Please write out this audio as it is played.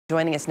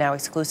Joining us now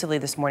exclusively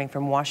this morning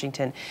from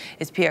Washington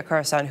is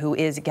Carusone, who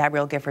is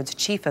Gabrielle Giffords'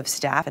 chief of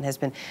staff and has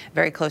been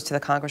very close to the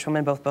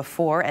Congresswoman both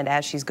before and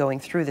as she's going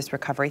through this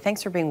recovery.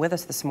 Thanks for being with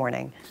us this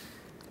morning.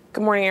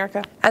 Good morning,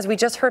 Erica. As we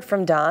just heard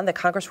from Don, the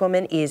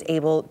Congresswoman is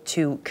able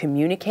to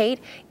communicate,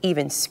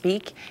 even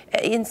speak,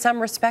 in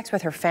some respects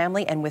with her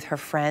family and with her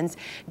friends.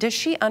 Does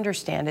she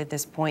understand at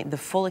this point the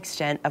full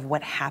extent of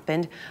what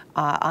happened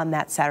on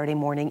that Saturday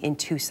morning in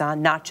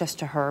Tucson, not just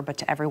to her, but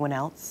to everyone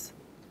else?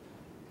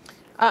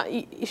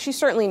 She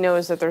certainly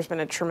knows that there's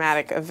been a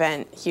traumatic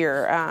event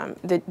here.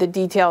 The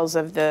details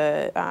of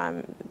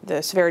the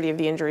severity of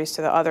the injuries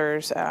to the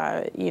others,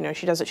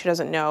 she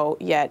doesn't know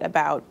yet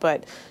about,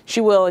 but she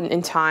will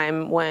in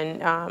time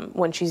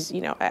when she's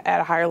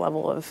at a higher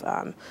level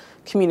of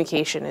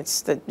communication.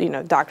 It's that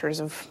doctors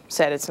have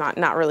said it's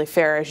not really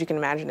fair, as you can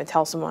imagine, to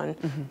tell someone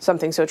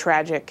something so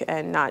tragic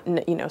and not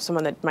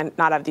someone that might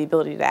not have the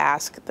ability to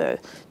ask the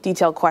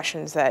detailed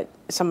questions that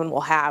someone will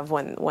have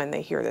when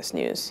they hear this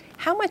news.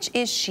 How much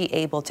is she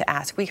able to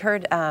ask? We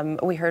heard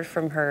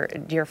from her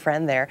dear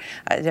friend there,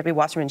 Debbie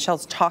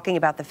Wasserman-Schultz, talking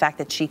about the fact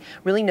that she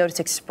really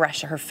noticed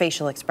her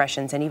facial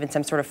expressions and even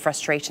some sort of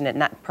frustration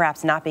at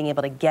perhaps not being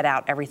able to get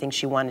out everything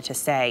she wanted to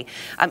say.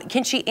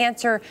 Can she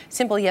answer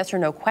simple yes or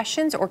no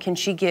questions, or can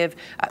she give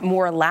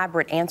more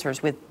elaborate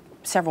answers with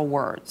several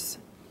words?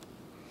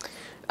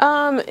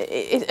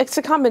 It's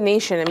a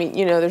combination. I mean,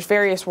 there's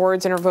various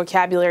words in her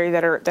vocabulary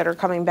that are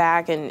coming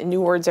back, and new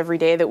words every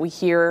day that we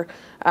hear,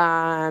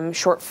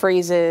 short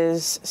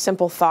phrases,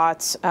 simple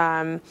thoughts.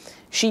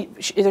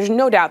 There's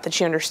no doubt that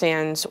she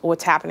understands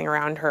what's happening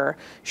around her.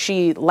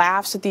 She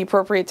laughs at the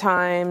appropriate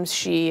times.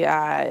 She,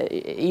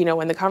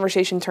 when the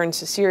conversation turns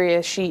to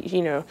serious,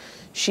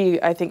 she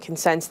I think can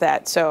sense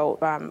that.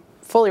 So,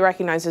 fully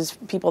recognizes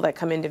people that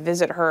come in to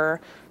visit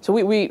her. So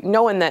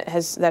no one that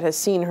has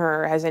seen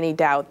her has any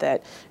doubt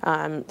that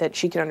that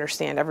she can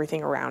understand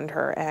everything around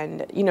her.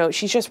 And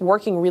she's just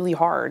working really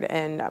hard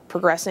and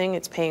progressing.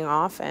 It's paying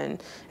off,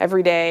 and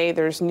every day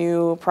there's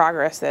new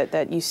progress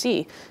that you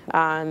see.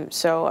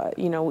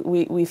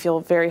 We feel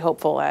very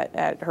hopeful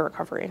at her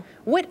recovery.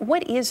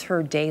 What is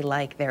her day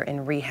like there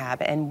in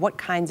rehab, and what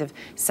kinds of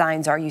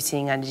signs are you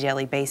seeing on a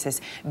daily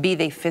basis, be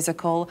they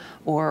physical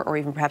or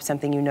even perhaps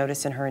something you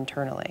notice in her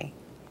internally?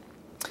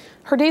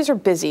 Her days are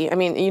busy. I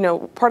mean,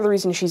 part of the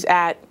reason she's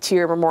at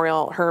Tier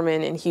Memorial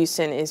Hermann in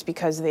Houston is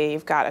because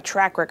they've got a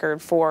track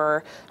record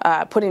for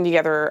putting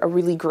together a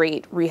really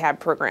great rehab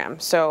program.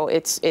 So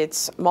it's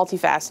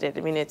multifaceted.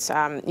 I mean, it's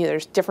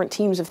there's different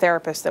teams of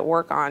therapists that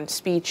work on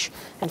speech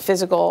and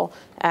physical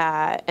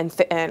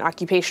and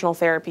occupational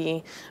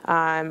therapy.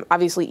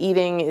 Obviously,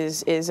 eating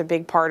is a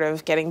big part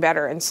of getting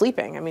better, and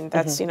sleeping. I mean,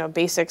 that's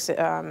basics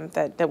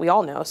that we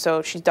all know.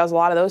 So she does a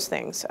lot of those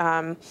things.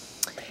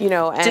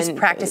 Just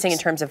practicing in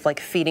terms of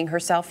like feeding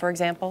herself, for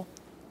example.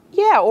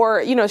 Yeah, or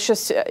it's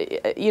just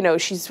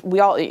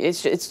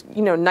it's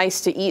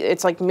nice to eat.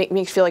 It's like makes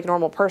you feel like a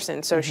normal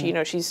person. So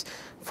she's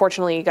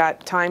fortunately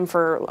got time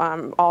for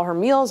all her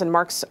meals, and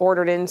Mark's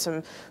ordered in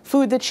some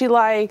food that she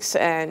likes,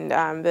 and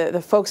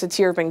the folks at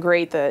Tier have been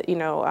great. They really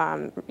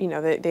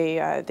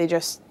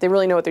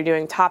know what they're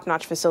doing.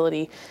 Top-notch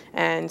facility,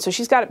 and so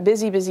she's got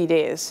busy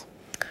days.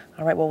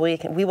 All right, well,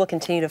 we will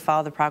continue to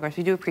follow the progress.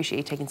 We do appreciate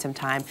you taking some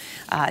time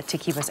to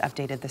keep us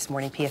updated this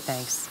morning. Pia,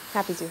 thanks.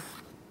 Happy to.